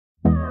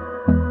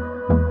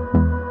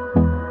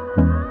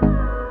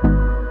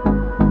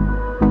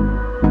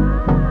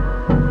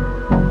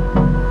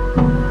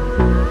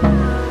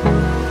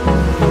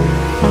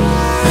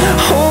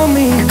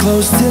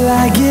till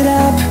I get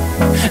up.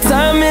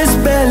 Time is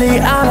barely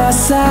on our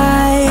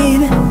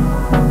side.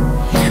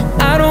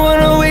 I don't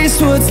wanna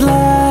waste what's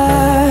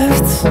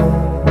left.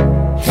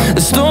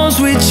 The storms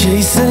we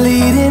chase are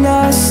leading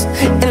us,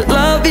 and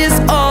love is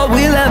all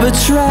we'll ever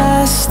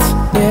trust.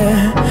 Yeah,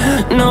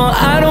 no,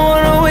 I don't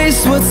wanna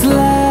waste what's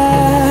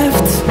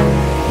left.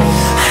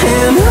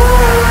 And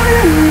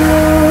on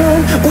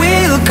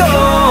we'll go,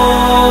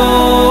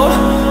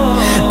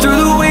 through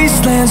the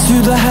wastelands,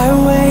 through the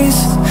highways,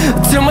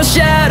 till my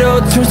shadow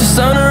turns to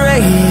sun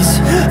rays.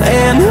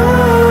 And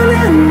on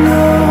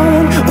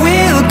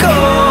we'll go,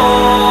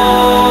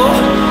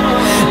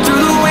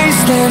 through the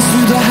wastelands,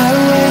 through the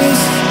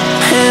highways,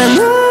 and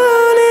on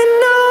we'll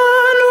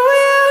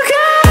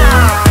go.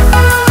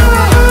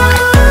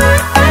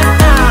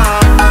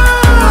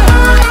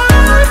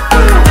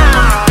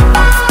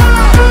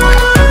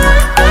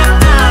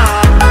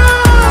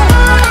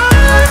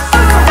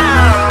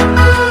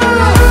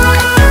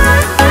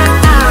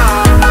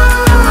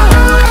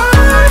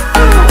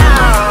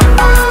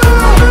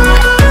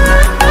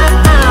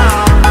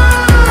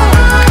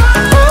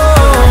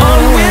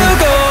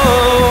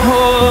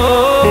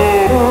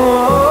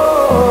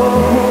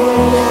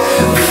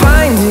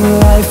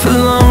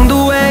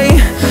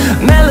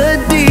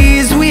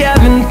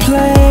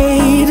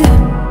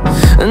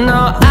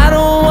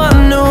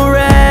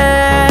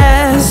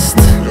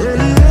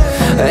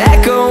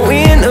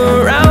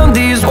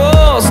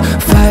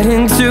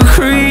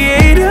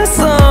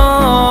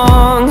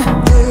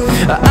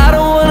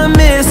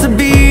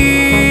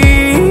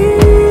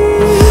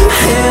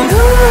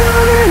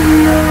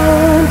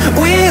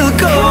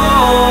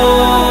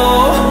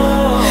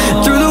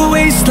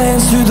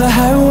 Through the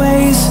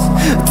highways,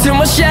 till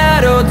my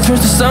shadow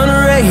turns to sun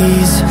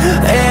rays.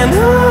 And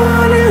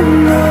on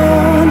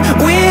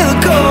we'll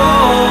go,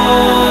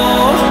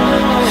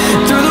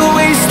 through the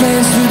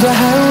wastelands, through the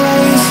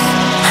highways,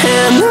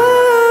 and on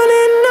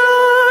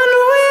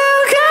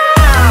we'll go.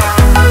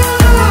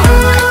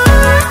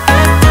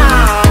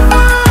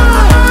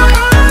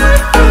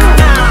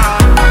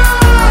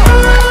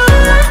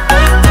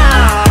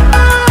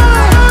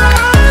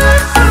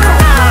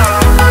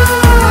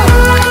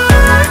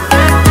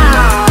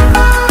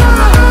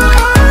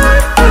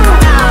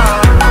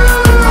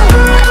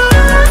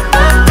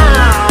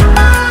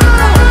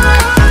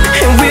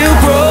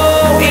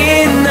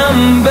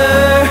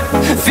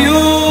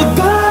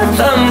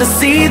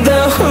 See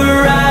the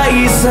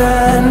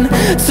horizon,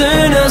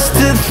 turn us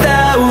to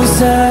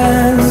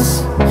thousands,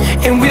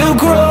 and we'll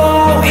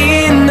grow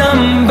in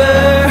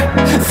number,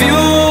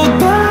 fueled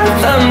by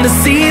them. To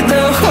see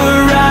the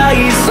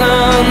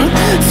horizon,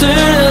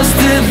 turn us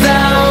to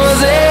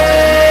thousands,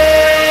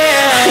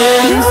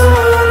 and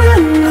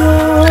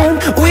on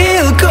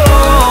we'll go,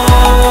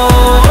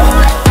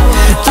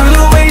 through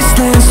the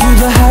wastelands, through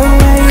the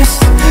highways,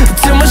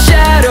 till my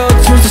shadow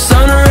turns to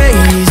sun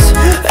rays.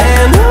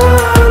 And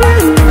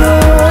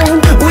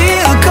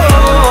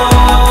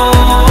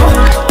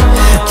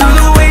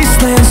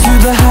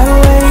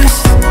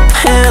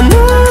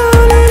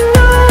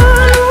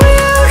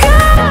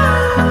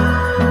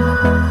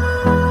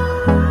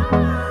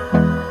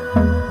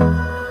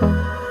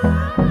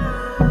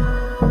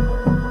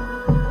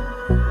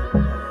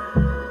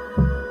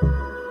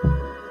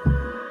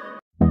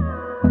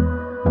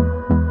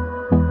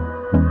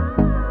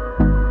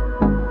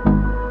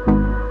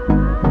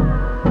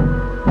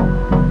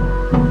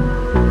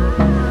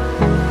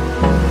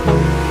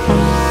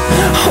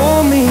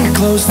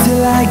close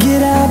till I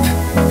get up.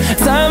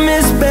 Time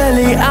is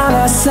barely on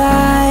our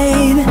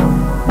side.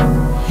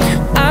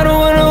 I don't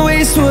wanna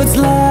waste what's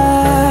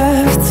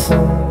left.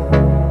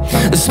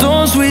 The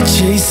storms we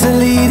chase are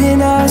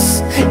leading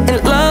us,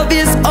 and love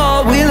is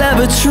all we'll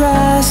ever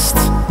trust.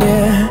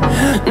 Yeah,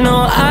 no,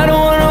 I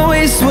don't wanna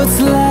waste what's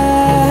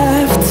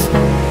left.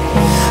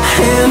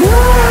 And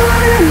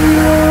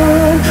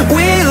on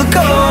we'll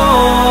go,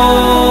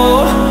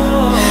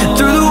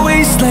 through the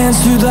wastelands,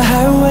 through the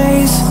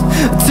highways,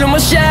 till my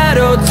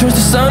shadow turns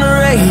to sun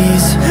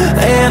rays.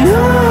 And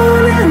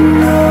on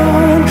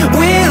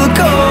we'll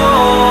go,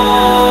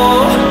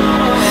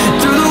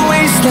 through the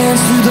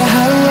wastelands, through the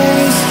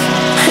highways,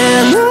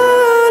 and on.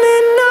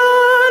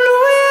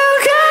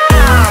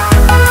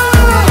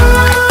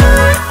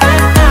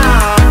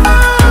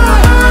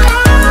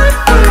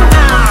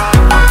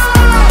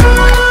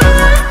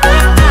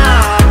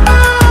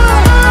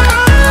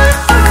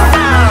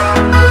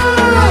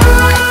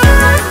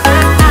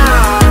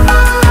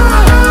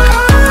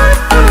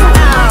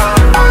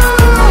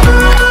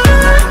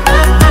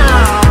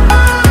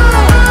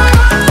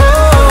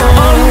 Oh,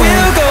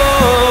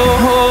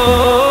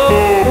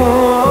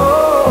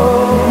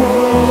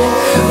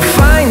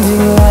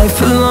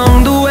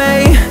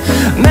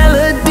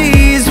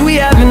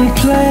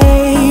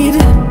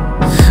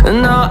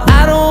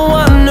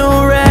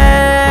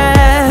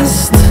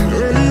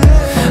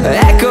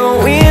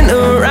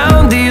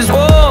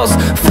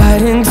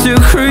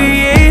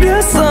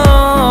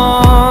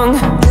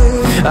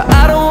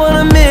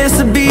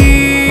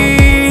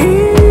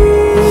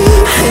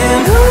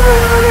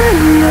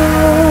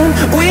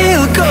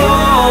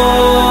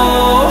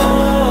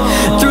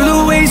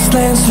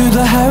 wastelands, through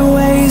the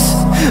highways,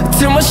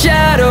 till my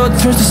shadow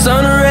turns to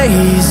sun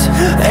rays.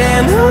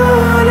 And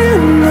on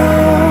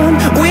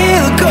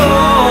we'll go,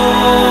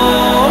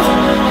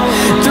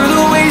 through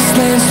the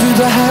wastelands, through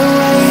the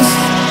highways,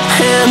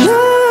 and on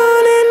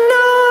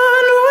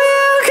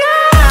we'll go.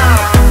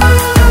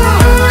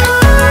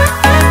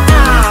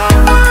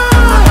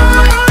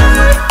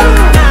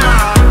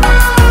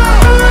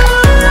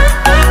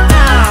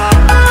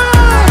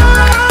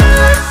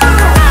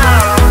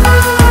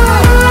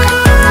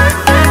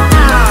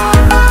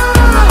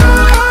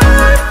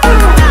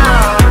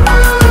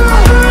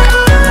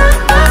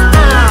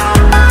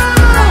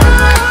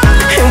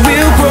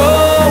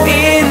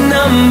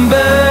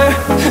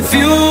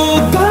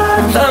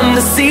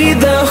 See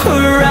the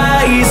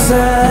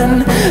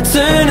horizon,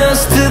 turn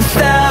us to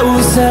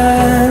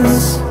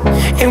thousands,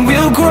 and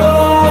we'll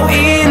grow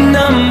in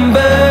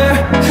number,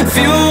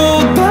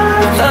 fueled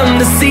by them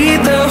to see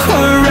the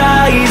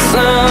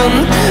horizon,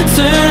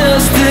 turn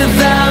us to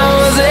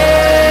thousands.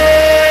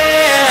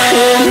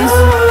 And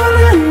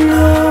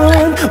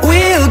on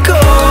we'll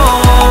go,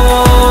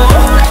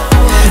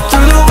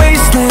 through the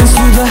wastelands,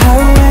 through the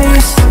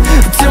highways,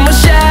 till my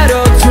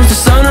shadow turns to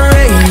sun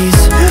rays.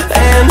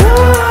 And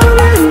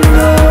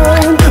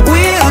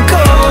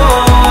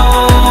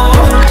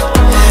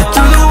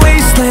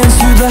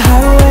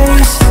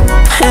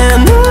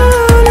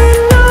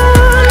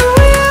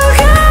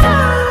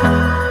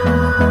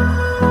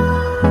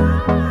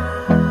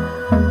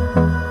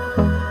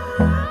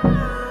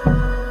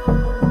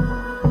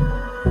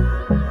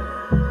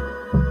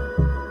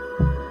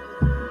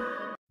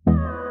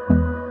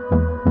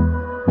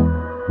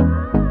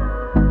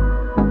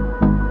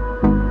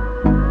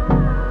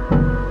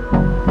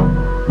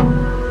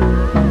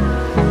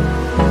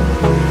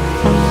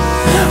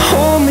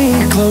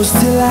close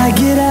till I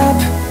get up,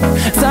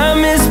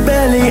 time is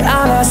barely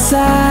on our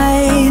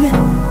side.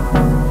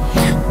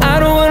 I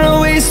don't wanna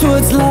waste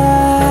what's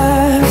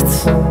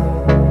left.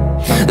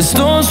 The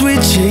storms we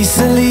chase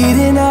are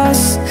leading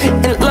us,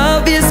 and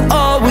love is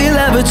all we'll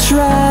ever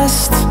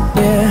trust.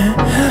 Yeah,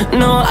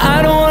 no,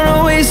 I don't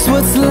wanna waste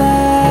what's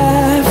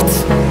left.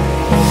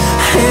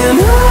 And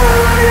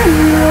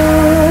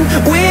on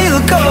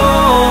we'll go,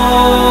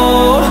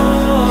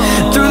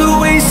 through the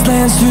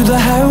wastelands, through the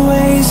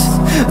highways,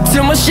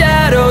 till my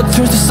shadow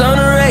turns to sun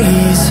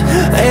rays.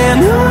 And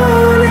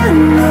on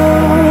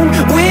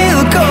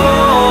we'll go,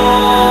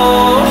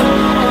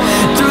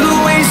 through the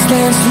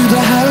wastelands, through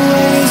the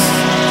highways,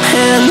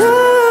 and on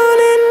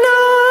we'll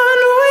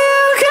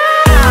go.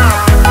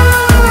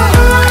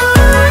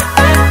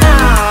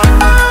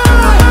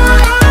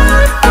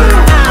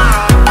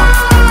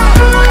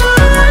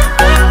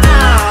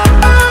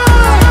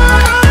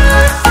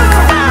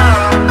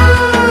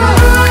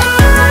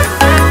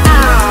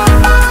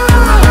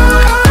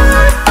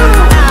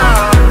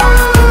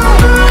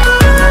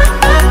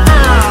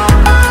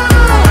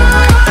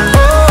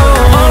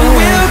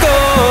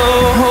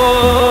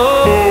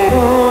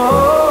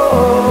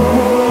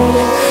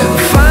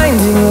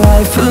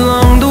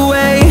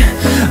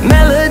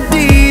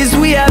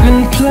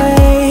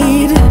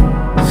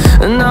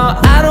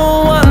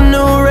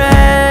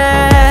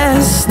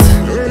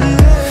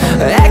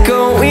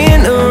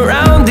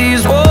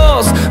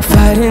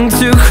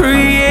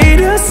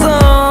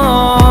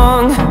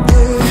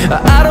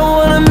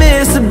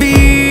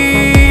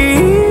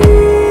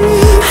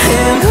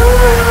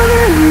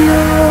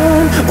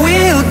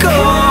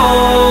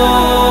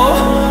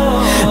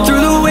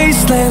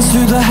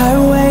 Through the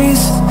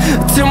highways,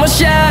 till my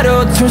shadow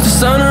turns to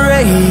sun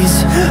rays.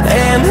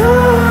 And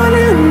on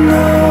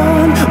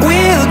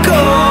we'll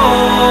go,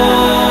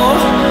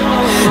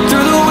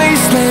 through the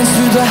wastelands,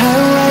 through the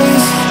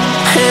highways,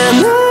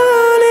 and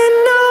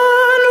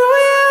on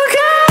we'll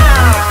go.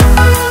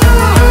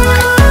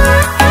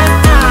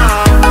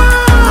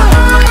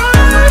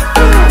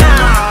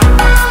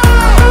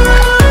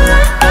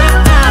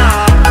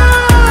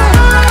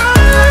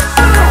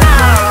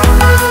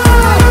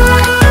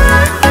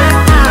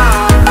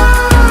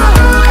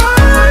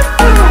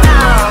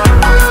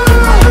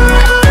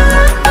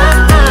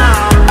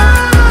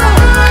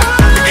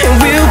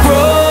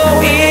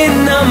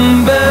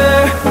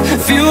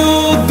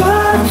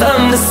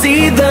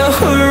 See the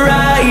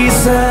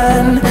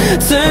horizon,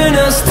 turn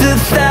us to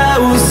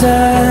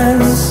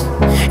thousands,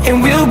 and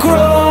we'll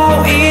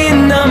grow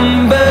in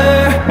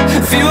number,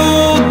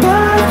 fueled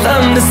by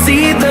them to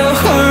see the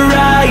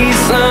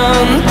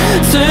horizon,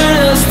 turn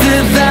us to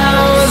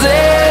thousands.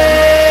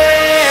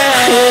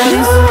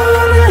 And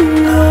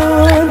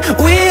on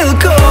we'll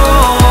go,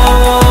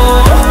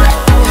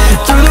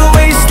 through the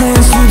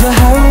wastelands, through the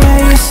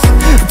highways,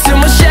 till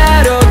my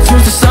shadow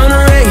turns to sun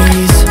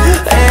rays.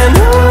 And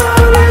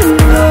on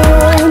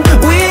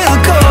we'll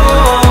go.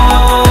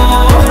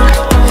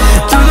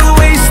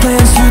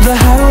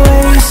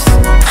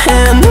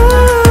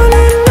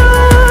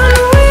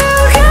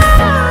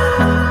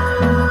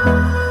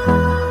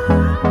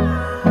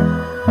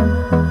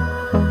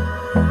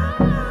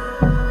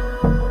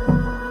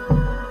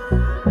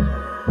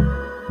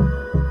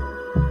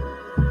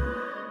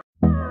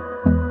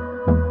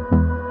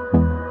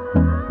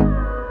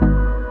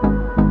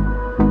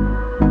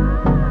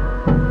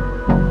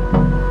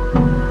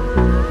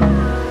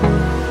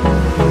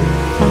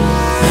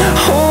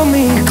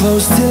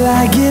 close till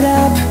I get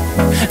up.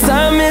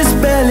 Time is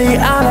barely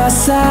on our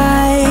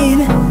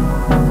side.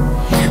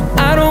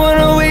 I don't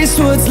wanna waste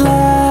what's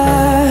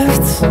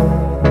left.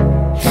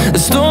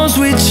 The storms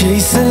we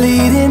chase are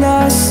leading